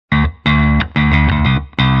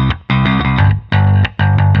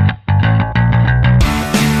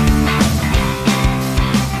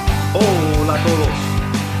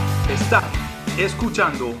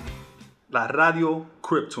escuchando la radio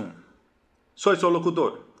Crypto. Soy su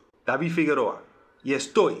locutor, David Figueroa, y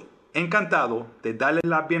estoy encantado de darle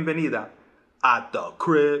la bienvenida a The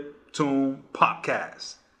Crypto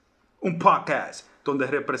Podcast. Un podcast donde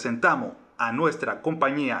representamos a nuestra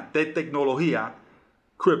compañía de tecnología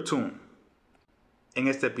Crypto. En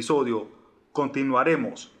este episodio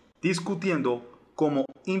continuaremos discutiendo cómo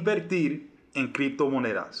invertir en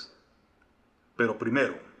criptomonedas. Pero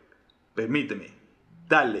primero, permíteme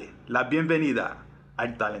darle la bienvenida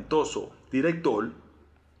al talentoso director,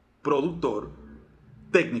 productor,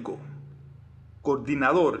 técnico,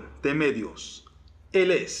 coordinador de medios.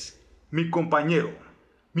 Él es mi compañero,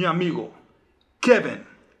 mi amigo, Kevin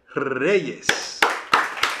Reyes.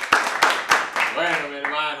 Bueno, mi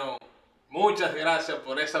hermano, muchas gracias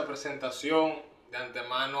por esa presentación. De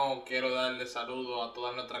antemano quiero darle saludos a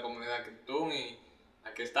toda nuestra comunidad Krypton y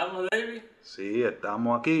aquí estamos, David. Sí,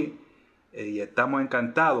 estamos aquí y estamos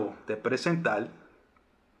encantados de presentar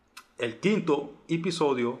el quinto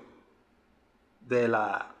episodio de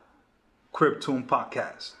la Crypto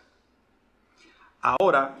Podcast.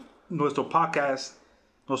 Ahora, nuestro podcast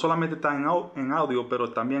no solamente está en audio,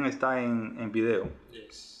 pero también está en video.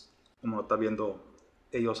 Yes. Como lo están viendo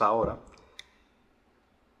ellos ahora.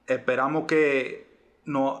 Esperamos que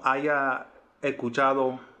nos haya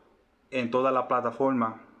escuchado en todas las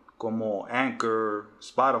plataformas como Anchor,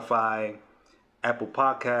 Spotify, Apple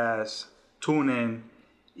Podcasts, TuneIn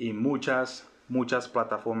y muchas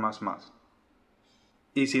plataformas más.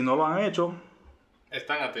 Y si no lo han hecho,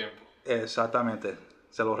 Están a tiempo. exactamente,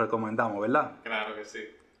 se los recomendamos, ¿verdad? Claro que sí.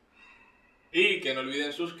 Y que no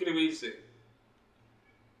olviden suscribirse.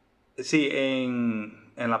 Sí,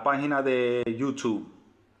 en la página de YouTube.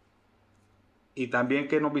 Y también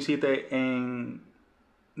que nos visite en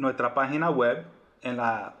nuestra página web en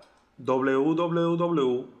la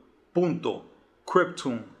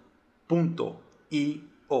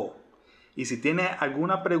www.crypto.io. Y si tiene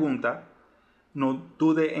alguna pregunta, no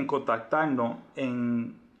dude en contactarnos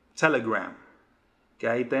en Telegram, que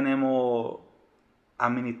ahí tenemos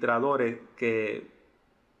administradores que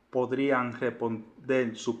podrían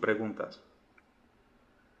responder sus preguntas.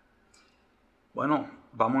 Bueno,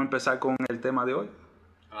 vamos a empezar con el tema de hoy.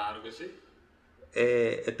 Claro que sí.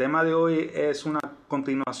 El tema de hoy es una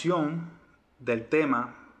continuación del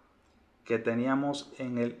tema que teníamos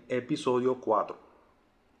en el episodio 4.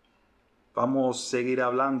 Vamos a seguir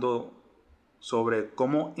hablando sobre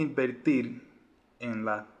cómo invertir en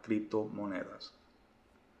las criptomonedas.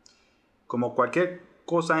 Como cualquier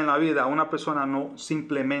cosa en la vida, una persona no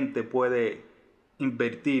simplemente puede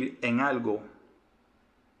invertir en algo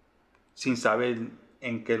sin saber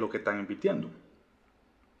en qué es lo que están invirtiendo.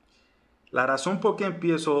 La razón por qué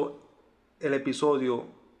empiezo el episodio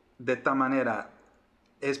de esta manera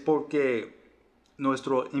es porque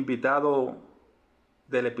nuestro invitado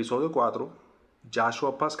del episodio 4,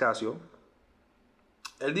 Joshua Pascasio,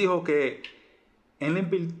 él dijo que él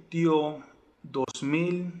invirtió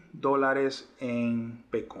 $2,000 en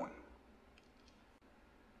Bitcoin.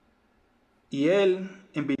 Y él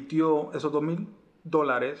invirtió esos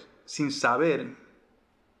 $2,000 sin saber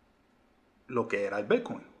lo que era el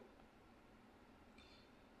Bitcoin.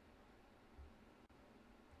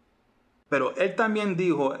 Pero él también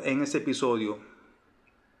dijo en ese episodio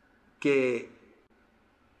que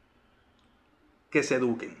se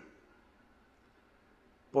eduquen.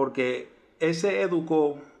 Porque él se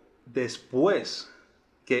educó después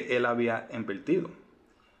que él había invertido.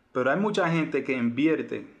 Pero hay mucha gente que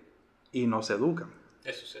invierte y no se educa.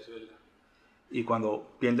 Eso es verdad. Y cuando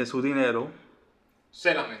pierde su dinero,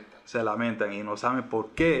 Se lamentan. Y no saben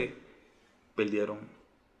por qué perdieron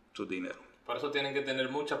su dinero. Por eso tienen que tener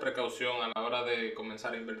mucha precaución a la hora de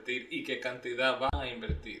comenzar a invertir y qué cantidad van a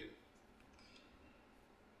invertir.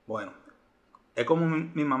 Bueno, es como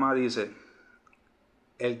mi mamá dice,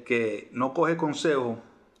 el que no coge consejo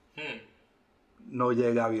no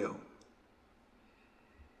llega viejo.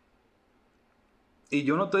 Y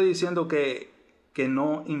yo no estoy diciendo que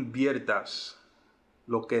no inviertas.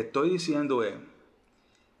 Lo que estoy diciendo es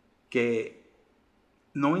que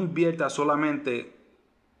no inviertas solamente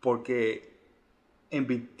porque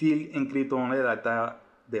invertir en criptomonedas está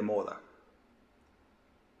de moda.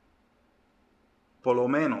 Por lo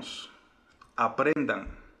menos aprendan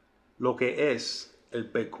lo que es el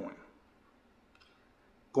Bitcoin.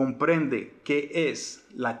 Comprende qué es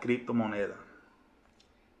la criptomoneda.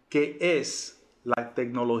 ¿Qué es la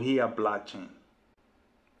tecnología blockchain?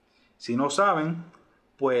 Si no saben,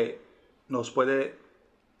 pues nos puede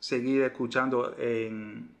seguir escuchando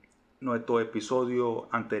en nuestros episodios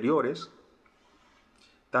anteriores,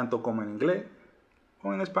 tanto como en inglés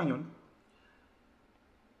como en español.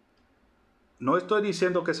 No estoy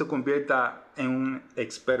diciendo que se convierta en un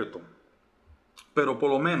experto, pero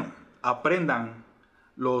por lo menos aprendan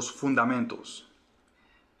los fundamentos.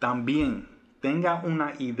 También tengan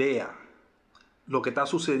una idea lo que está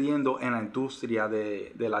sucediendo en la industria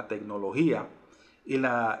de la tecnología y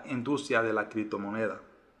la industria de la criptomoneda.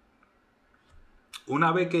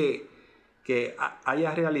 Una vez que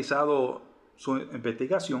haya realizado su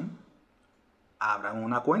investigación, abran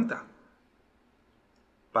una cuenta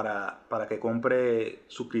para que compre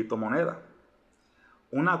su criptomoneda.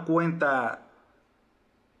 Una cuenta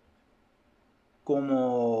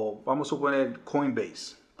como, vamos a suponer,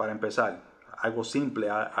 Coinbase, para empezar. Algo simple,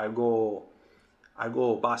 algo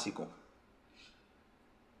básico.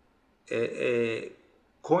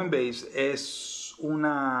 Coinbase es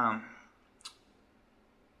una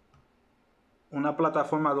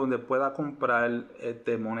plataforma donde pueda comprar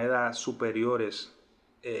monedas superiores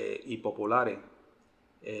y populares.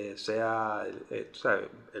 Sea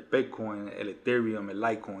el Bitcoin, el Ethereum, el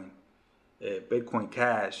Litecoin, Bitcoin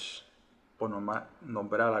Cash, por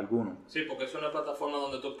nombrar algunos. Sí, porque es una plataforma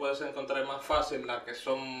donde tú puedes encontrar más fácil las que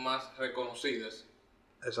son más reconocidas.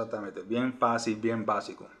 Exactamente, bien fácil, bien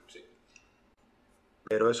básico. Sí.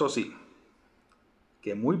 Pero eso sí,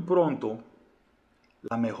 que muy pronto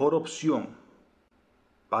la mejor opción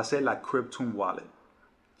va a ser la Crypto Wallet.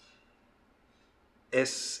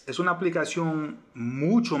 Es una aplicación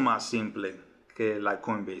mucho más simple que la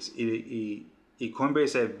Coinbase y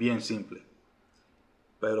Coinbase es bien simple.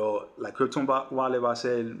 Pero la Crypto Wallet va a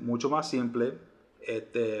ser mucho más simple,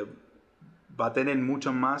 va a tener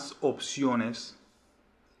muchas más opciones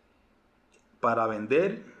para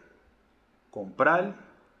vender, comprar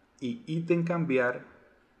y intercambiar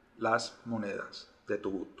las monedas de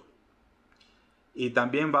tu gusto. Y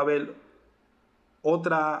también va a haber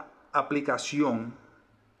otra aplicación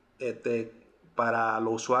para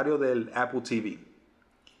los usuarios del Apple TV.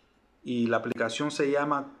 Y la aplicación se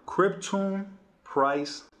llama Crypto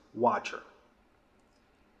Price Watcher,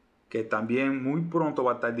 que también muy pronto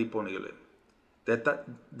va a estar disponible.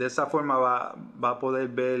 De esa forma va a poder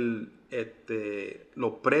ver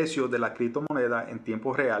los precios de la criptomoneda en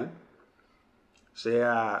tiempo real,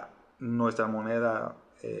 sea nuestra moneda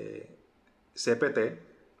CPT,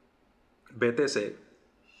 BTC,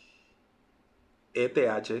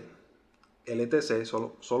 ETH, LTC,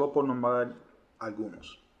 solo por nombrar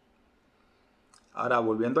algunos. Ahora,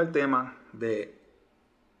 volviendo al tema de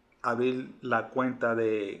abrir la cuenta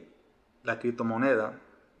de la criptomoneda,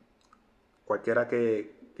 cualquiera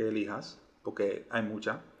que elijas, porque hay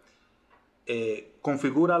muchas,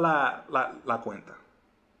 configura la cuenta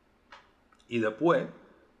y después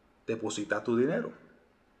deposita tu dinero.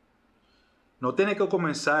 No tiene que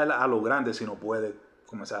comenzar a lo grande si no puede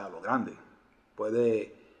comenzar a lo grande.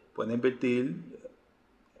 Puede invertir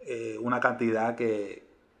una cantidad que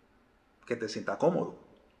te sienta cómodo.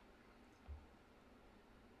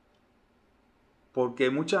 Porque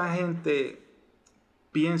mucha gente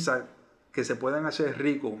piensa que se pueden hacer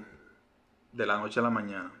ricos de la noche a la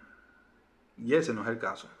mañana. Y ese no es el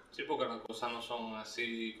caso. Sí, porque las cosas no son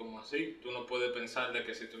así como así. Tú no puedes pensar de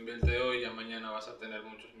que si tú inviertes hoy, ya mañana vas a tener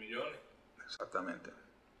muchos millones. Exactamente.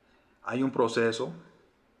 Hay un proceso,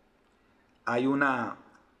 hay una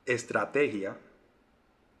estrategia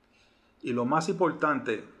y lo más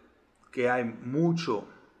importante, que hay muchos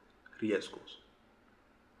riesgos.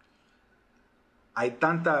 Hay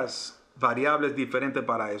tantas variables diferentes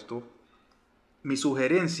para esto. Mi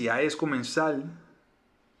sugerencia es comenzar a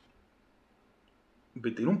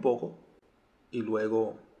invertir un poco y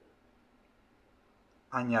luego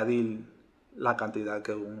añadir la cantidad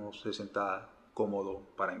que uno se sienta cómodo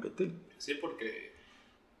para invertir. Sí, porque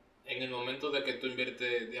en el momento de que tú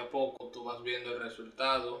inviertes de a poco, tú vas viendo el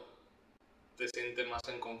resultado, te sientes más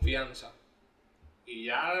en confianza. Y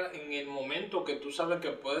ya en el momento que tú sabes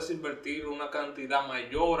que puedes invertir una cantidad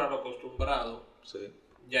mayor a lo acostumbrado, Sí.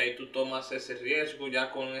 ya ahí tú tomas ese riesgo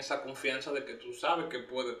ya con esa confianza de que tú sabes que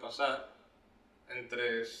puede pasar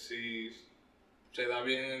entre si se da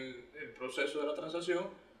bien el proceso de la transacción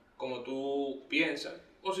como tú piensas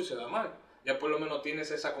o si se da mal. Ya por lo menos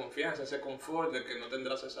tienes esa confianza, ese confort de que no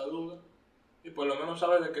tendrás esa duda y por lo menos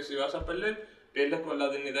sabes de que si vas a perder, pierdes con la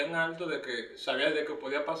dignidad en alto de que sabías de que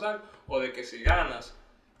podía pasar o de que si ganas,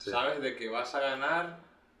 Sí. sabes de que vas a ganar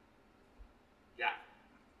ya.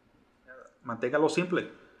 Manténgalo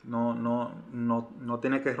simple. No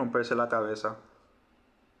tiene que romperse la cabeza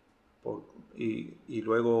y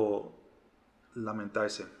luego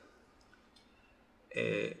lamentarse.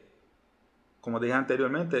 Como dije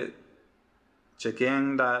anteriormente,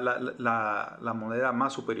 chequeen la moneda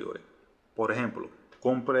más superior. Por ejemplo,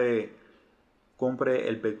 compre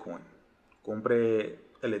el Bitcoin. compre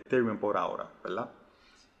el Ethereum por ahora, ¿verdad?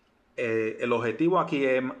 El objetivo aquí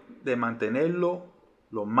es de mantenerlo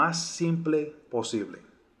lo más simple posible.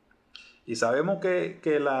 Y sabemos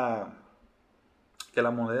que las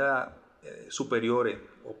monedas superiores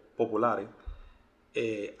o populares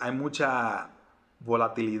hay mucha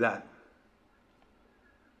volatilidad,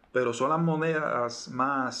 pero son las monedas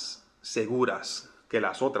más seguras que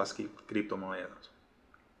las otras criptomonedas.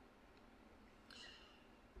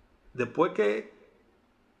 Después que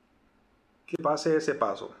pase ese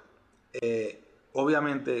paso,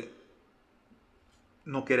 obviamente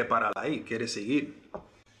no quiere parar ahí, quiere seguir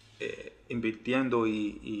invirtiendo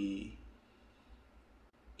y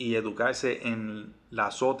educarse en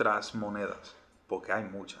las otras monedas, porque hay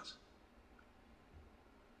muchas.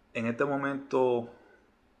 En este momento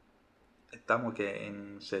estamos que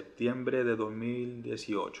en septiembre de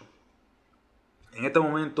 2018. En este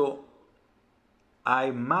momento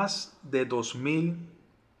hay más de 2000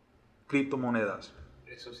 criptomonedas.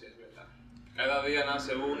 Eso sí es verdad. Cada día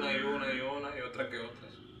nace una y otra que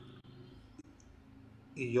otras.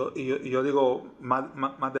 Y yo digo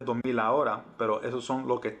más de 2000 ahora, pero esos son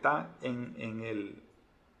los que están en el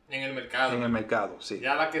mercado. En el mercado, sí.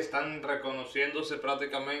 Ya las que están reconociéndose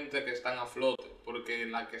prácticamente que están a flote, porque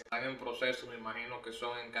las que están en proceso me imagino que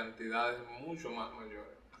son en cantidades mucho más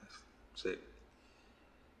mayores. Sí.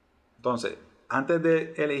 Entonces, antes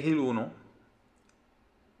de elegir uno,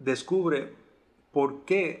 descubre por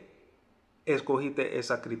qué escogiste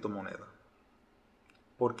esa criptomoneda.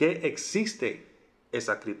 ¿Por qué existe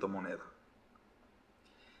esa criptomoneda?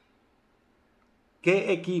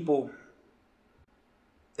 ¿Qué equipo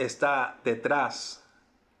está detrás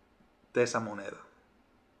de esa moneda?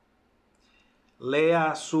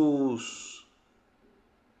 Lea sus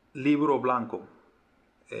libros blancos.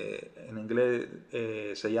 En inglés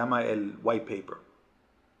se llama el white paper.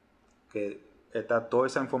 Que está toda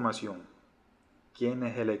esa información. ¿Quién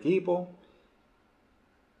es el equipo?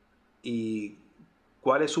 Y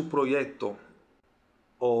cuál es su proyecto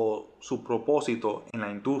o su propósito en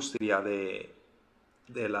la industria de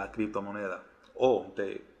la criptomoneda o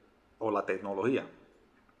la tecnología.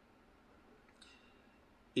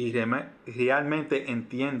 Y realmente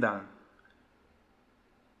entiendan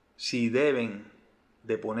si deben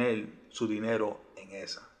de poner su dinero en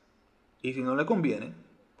esa. Y si no le conviene,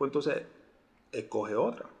 pues entonces escoge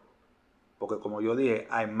otra. Porque como yo dije,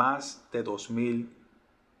 hay más de 2000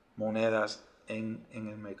 monedas en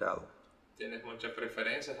el mercado. Tienes muchas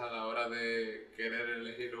preferencias a la hora de querer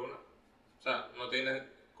elegir una. O sea, no tienes,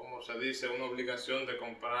 como se dice, una obligación de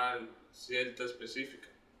comprar cierta específica.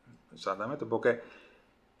 Exactamente, porque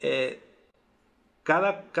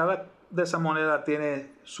cada de esas monedas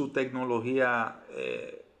tiene su tecnología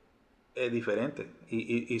diferente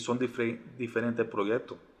y son diferentes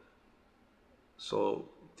proyectos. So,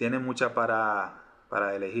 tiene muchas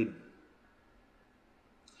para elegir.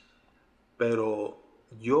 Pero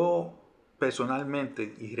yo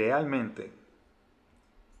personalmente y realmente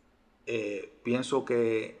pienso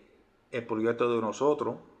que el proyecto de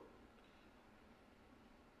nosotros,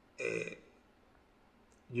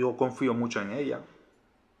 yo confío mucho en ella.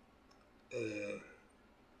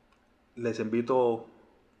 Les invito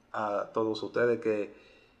a todos ustedes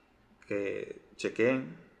que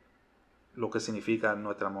chequen lo que significa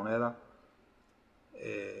nuestra moneda.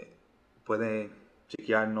 Pueden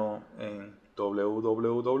chequearnos en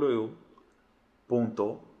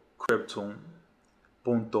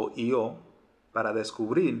www.crypto.io para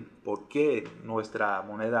descubrir por qué nuestra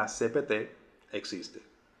moneda CPT existe.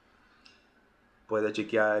 Puede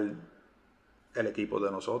chequear el equipo de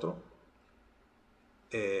nosotros,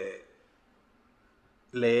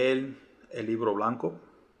 leer el libro blanco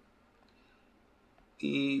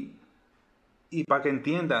y para que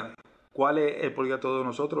entiendan cuál es el proyecto de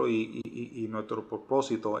nosotros y nuestro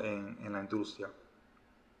propósito en la industria.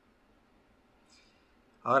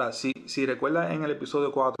 Ahora, si recuerda en el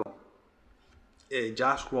episodio 4,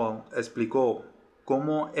 Joshua explicó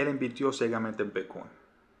cómo él invirtió ciegamente en Bitcoin.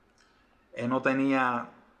 Él no tenía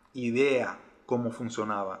idea cómo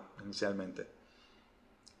funcionaba inicialmente.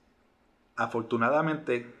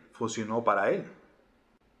 Afortunadamente funcionó para él.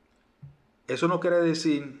 Eso no quiere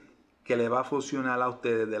decir que le va a funcionar a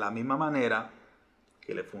ustedes de la misma manera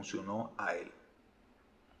que le funcionó a él.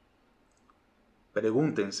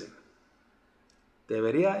 Pregúntense,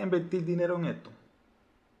 ¿debería invertir dinero en esto?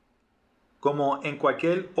 Como en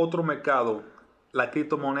cualquier otro mercado, la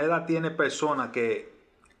criptomoneda tiene personas que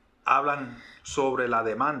hablan sobre la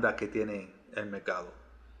demanda que tiene el mercado,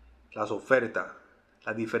 las ofertas,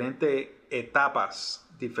 las diferentes etapas,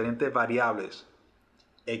 diferentes variables,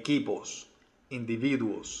 equipos,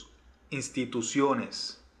 individuos,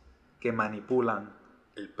 instituciones que manipulan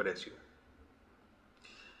el precio.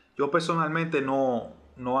 Yo personalmente no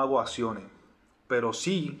hago acciones, pero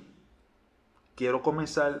sí quiero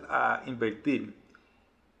comenzar a invertir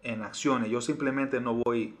en acciones. Yo simplemente no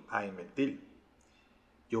voy a invertir.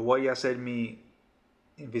 Yo voy a hacer mi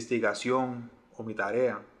investigación o mi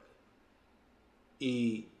tarea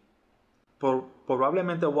y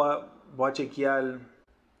probablemente voy a chequear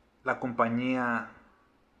la compañía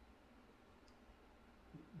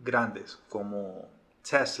grandes como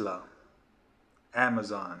Tesla,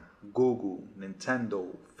 Amazon, Google,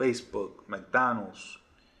 Nintendo, Facebook, McDonald's,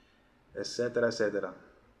 etcétera, etcétera.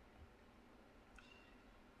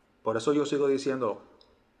 Por eso yo sigo diciendo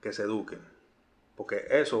que se eduquen, porque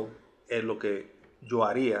eso es lo que yo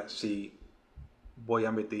haría si voy a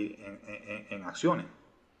invertir en acciones.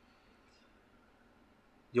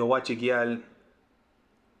 Yo voy a chequear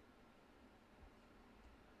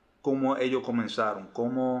cómo ellos comenzaron,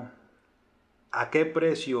 a qué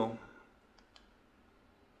precio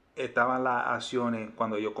estaban las acciones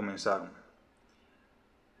cuando ellos comenzaron,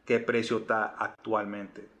 qué precio está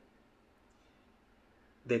actualmente,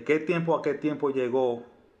 de qué tiempo a qué tiempo llegó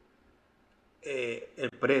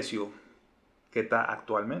el precio que está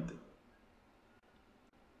actualmente.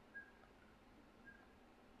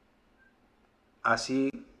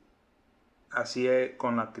 Así es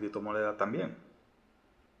con la criptomoneda también.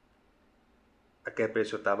 ¿A qué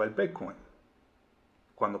precio estaba el Bitcoin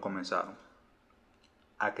cuando comenzaron?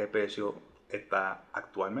 ¿A qué precio está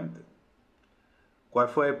actualmente? ¿Cuál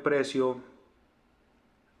fue el precio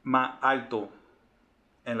más alto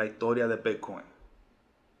en la historia de Bitcoin?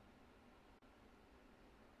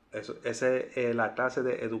 Esa es la clase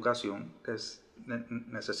de educación que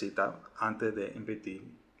necesita antes de invertir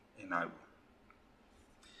en algo.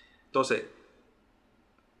 Entonces,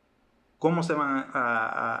 ¿cómo se van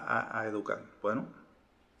a educar? Bueno,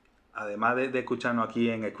 además de escucharnos aquí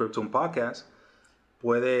en el Crypto Podcast,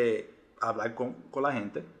 puede hablar con la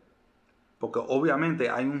gente, porque obviamente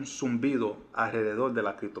hay un zumbido alrededor de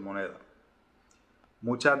la criptomoneda.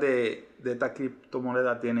 Muchas de estas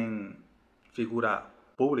criptomonedas tienen figura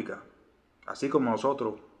pública, así como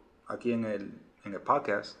nosotros aquí en el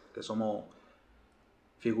podcast, que somos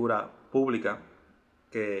figura pública,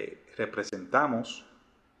 que representamos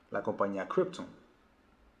la compañía Crypto.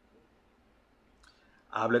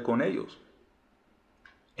 Hable con ellos,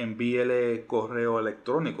 envíele correo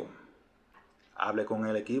electrónico, hable con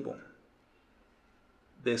el equipo,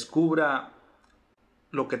 descubra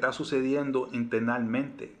lo que está sucediendo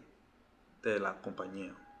internamente de la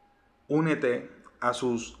compañía. Únete a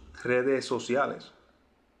sus redes sociales.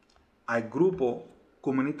 Hay grupos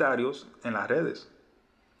comunitarios en las redes.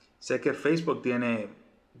 Sé que Facebook tiene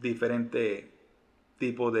diferentes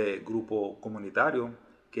tipos de grupos comunitarios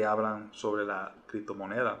que hablan sobre la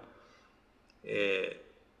criptomoneda.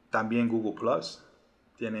 También Google Plus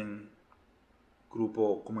tienen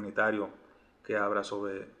grupo comunitario que habla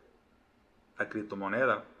sobre la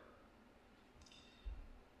criptomoneda.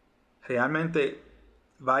 Realmente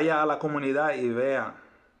vaya a la comunidad y vea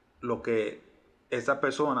lo que estas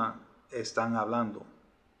personas están hablando,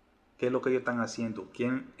 qué es lo que ellos están haciendo,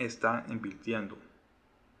 quién está invirtiendo,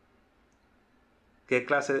 qué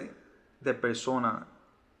clase de personas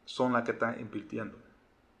son las que están invirtiendo.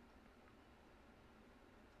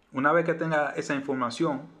 Una vez que tenga esa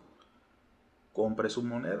información, compre su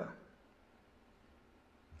moneda.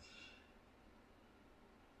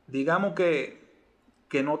 Digamos que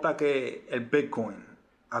nota que el Bitcoin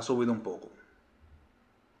ha subido un poco,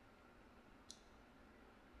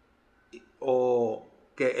 o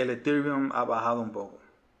que el Ethereum ha bajado un poco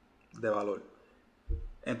de valor.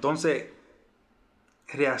 Entonces,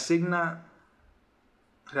 reasigna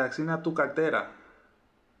tu cartera,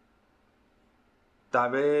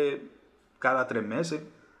 tal vez cada 3 meses.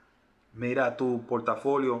 Mira tu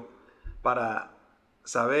portafolio para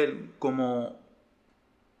saber cómo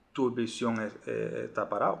tu visión está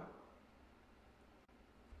parado.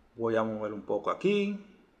 Voy a mover un poco aquí,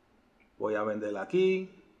 voy a venderla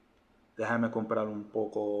aquí, déjame comprar un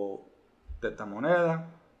poco de esta moneda,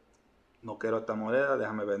 no quiero esta moneda,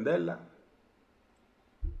 déjame venderla.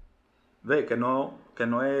 Ve que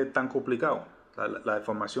no es tan complicado. La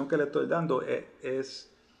información que le estoy dando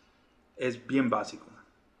es bien básico.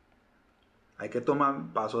 Hay que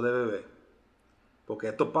tomar pasos de bebé, porque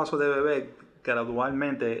estos pasos de bebé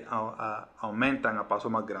gradualmente aumentan a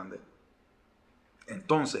pasos más grandes.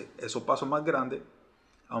 Entonces, esos pasos más grandes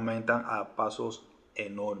aumentan a pasos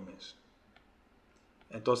enormes.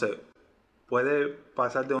 Entonces, puede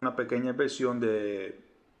pasar de una pequeña inversión de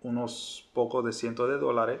unos pocos de cientos de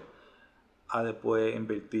dólares a después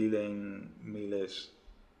invertir en miles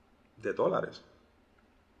de dólares.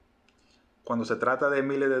 Cuando se trata de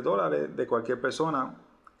miles de dólares de cualquier persona,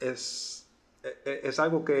 es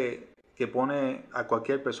algo que pone a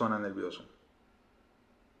cualquier persona nervioso.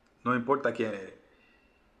 No importa quién eres.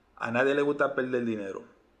 A nadie le gusta perder dinero.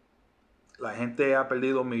 La gente ha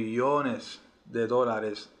perdido millones de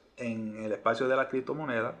dólares en el espacio de la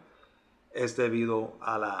criptomoneda. Es debido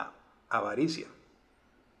a la avaricia.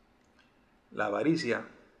 La avaricia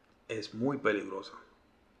es muy peligrosa.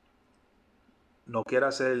 No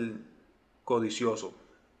quiera ser codicioso.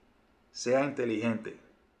 Sea inteligente.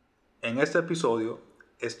 En este episodio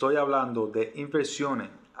estoy hablando de inversiones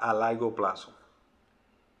a largo plazo.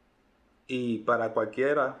 Y para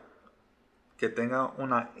cualquiera que tenga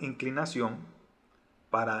una inclinación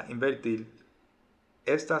para invertir,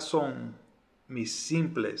 estas son mis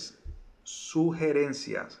simples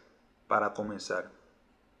sugerencias para comenzar.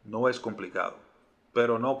 No es complicado,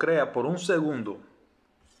 pero no crea por un segundo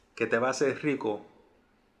que te va a hacer rico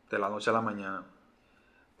de la noche a la mañana,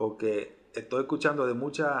 porque estoy escuchando de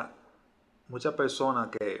muchas personas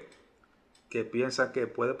que piensan que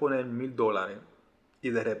puede poner $1,000 y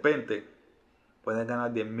de repente pueden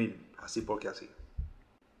ganar 10,000, así porque así.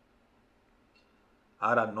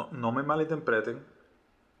 Ahora, no me malinterpreten,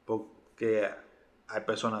 porque hay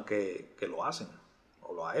personas que lo hacen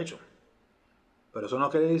o lo ha hecho. Pero eso no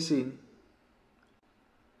quiere decir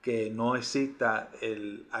que no exista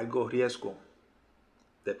algo riesgo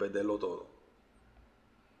de perderlo todo.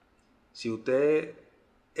 Si usted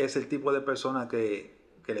es el tipo de persona que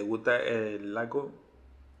le gusta el alto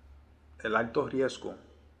riesgo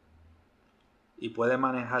y puede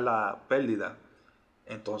manejar la pérdida,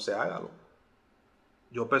 entonces hágalo.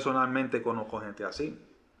 Yo personalmente conozco gente así.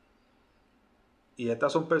 Y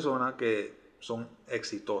estas son personas que son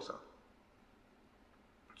exitosas.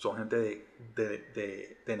 Son gente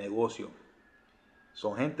de negocio.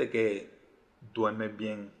 Son gente que duerme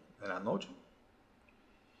bien en la noche.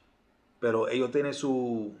 Pero ellos tienen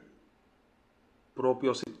su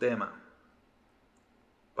propio sistema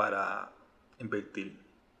para invertir.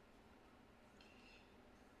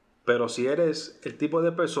 Pero si eres el tipo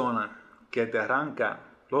de persona que te arranca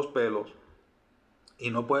los pelos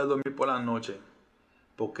y no puedes dormir por la noche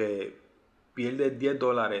porque pierdes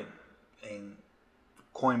 $10 en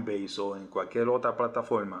Coinbase o en cualquier otra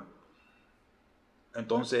plataforma,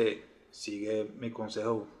 entonces sigue mi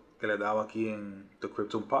consejo que le daba aquí en The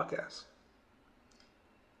Crypto Podcast.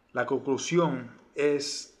 La conclusión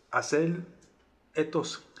es hacer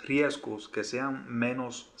estos riesgos que sean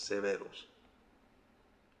menos severos.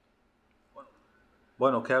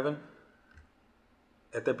 Bueno, Kevin,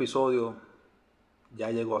 este episodio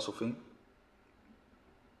ya llegó a su fin.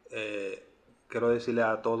 Quiero decirle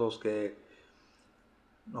a todos que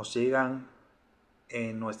nos sigan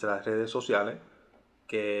en nuestras redes sociales,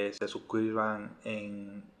 que se suscriban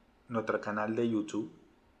en nuestro canal de YouTube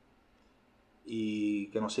y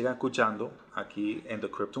que nos sigan escuchando aquí en The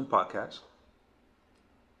Crypto Podcast.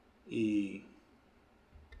 Y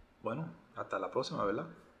bueno, hasta la próxima, ¿verdad?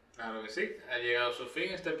 Claro que sí, ha llegado a su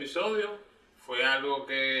fin este episodio. Fue algo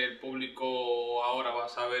que el público ahora va a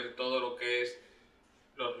saber todo lo que es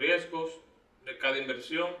los riesgos de cada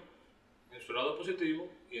inversión en su lado positivo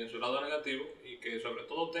y en su lado negativo, y que sobre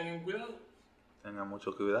todo tengan cuidado. Tengan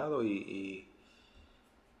mucho cuidado y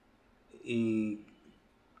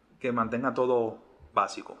que mantenga todo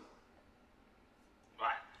básico.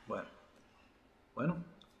 Bueno,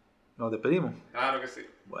 nos despedimos. Claro que sí.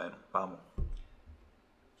 Bueno, vamos.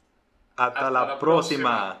 Hasta la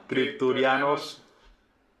próxima, cripturianos.